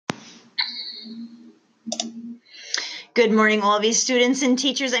Good morning, all of you students and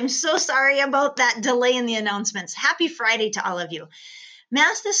teachers. I'm so sorry about that delay in the announcements. Happy Friday to all of you.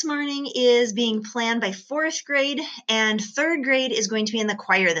 Mass this morning is being planned by fourth grade, and third grade is going to be in the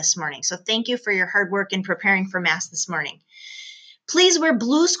choir this morning. So thank you for your hard work in preparing for Mass this morning. Please wear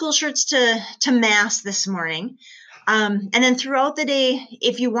blue school shirts to Mass this morning. And then throughout the day,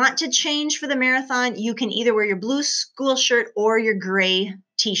 if you want to change for the marathon, you can either wear your blue school shirt or your gray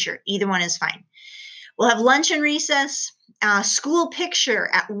t-shirt. Either one is fine. We'll have lunch and recess. School picture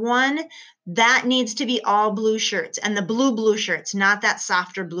at 1. That needs to be all blue shirts, and the blue shirts, not that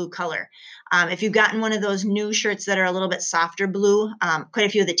softer blue color. If you've gotten one of those new shirts that are a little bit softer blue, quite a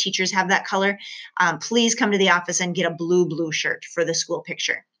few of the teachers have that color, please come to the office and get a blue shirt for the school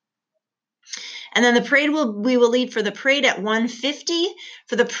picture. And then the parade we will lead for the parade at 1:50.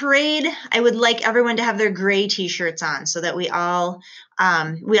 For the parade, I would like everyone to have their gray t-shirts on so that we all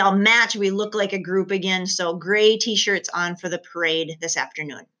match. We look like a group again. So gray t-shirts on for the parade this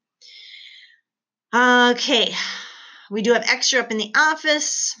afternoon. Okay. We do have extra up in the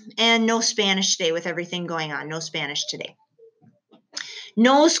office, and no Spanish today with everything going on. No Spanish today.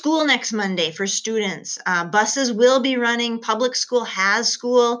 No school next Monday for students. Buses will be running. Public school has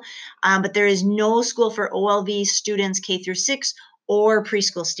school, but there is no school for OLV students K through 6 or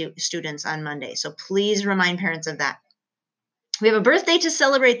preschool students on Monday. So please remind parents of that. We have a birthday to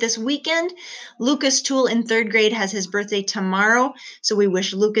celebrate this weekend. Lucas Toole in third grade has his birthday tomorrow. So we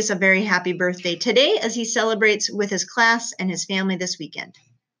wish Lucas a very happy birthday today as he celebrates with his class and his family this weekend.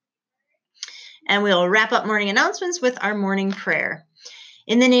 And we'll wrap up morning announcements with our morning prayer.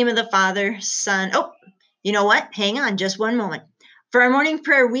 In the name of the Father, Son. Oh, you know what? Hang on just one moment. For our morning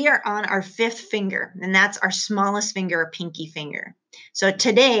prayer, we are on our 5th finger, and that's our smallest finger, our pinky finger. So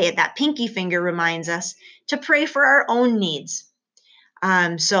today, that pinky finger reminds us to pray for our own needs.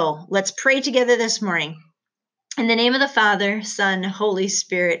 So let's pray together this morning. In the name of the Father, Son, Holy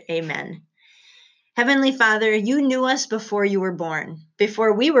Spirit, amen. Heavenly Father, you knew us before you were born,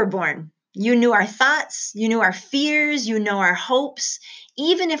 before we were born. You knew our thoughts, you knew our fears, you know our hopes,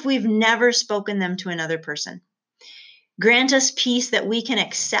 even if we've never spoken them to another person. Grant us peace that we can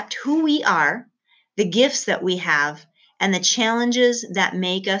accept who we are, the gifts that we have, and the challenges that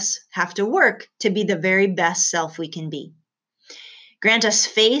make us have to work to be the very best self we can be. Grant us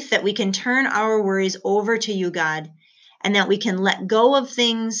faith that we can turn our worries over to you, God, and that we can let go of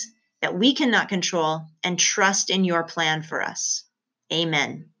things that we cannot control and trust in your plan for us.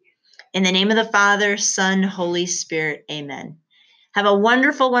 Amen. In the name of the Father, Son, Holy Spirit, amen. Have a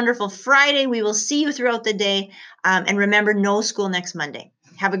wonderful, wonderful Friday. We will see you throughout the day. And remember, no school next Monday.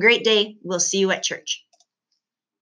 Have a great day. We'll see you at church.